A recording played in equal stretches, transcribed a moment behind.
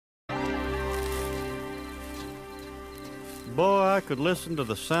Boy, I could listen to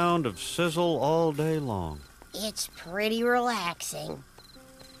the sound of sizzle all day long. It's pretty relaxing.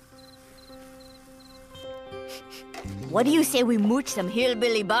 What do you say we mooch some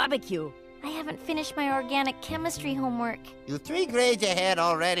hillbilly barbecue? I haven't finished my organic chemistry homework. You're 3 grades ahead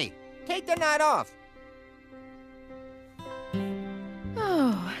already. Take the night off.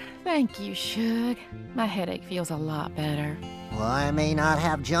 Oh, thank you, Shug. My headache feels a lot better. Well, I may not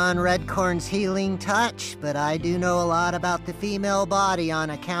have John Redcorn's healing touch, but I do know a lot about the female body on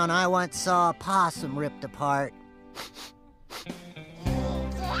account I once saw a possum ripped apart.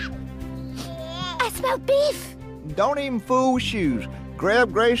 I smell beef! Don't even fool with shoes.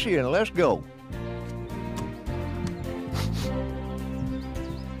 Grab Gracie and let's go.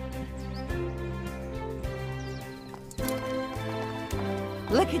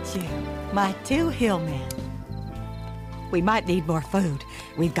 Look at you, my 2 hillmen. We might need more food.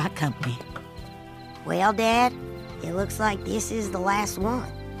 We've got company. Well, Dad, it looks like this is the last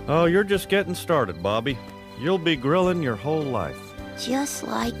one. Oh, you're just getting started, Bobby. You'll be grilling your whole life. Just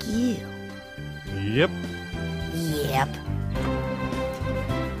like you. Yep. Yep.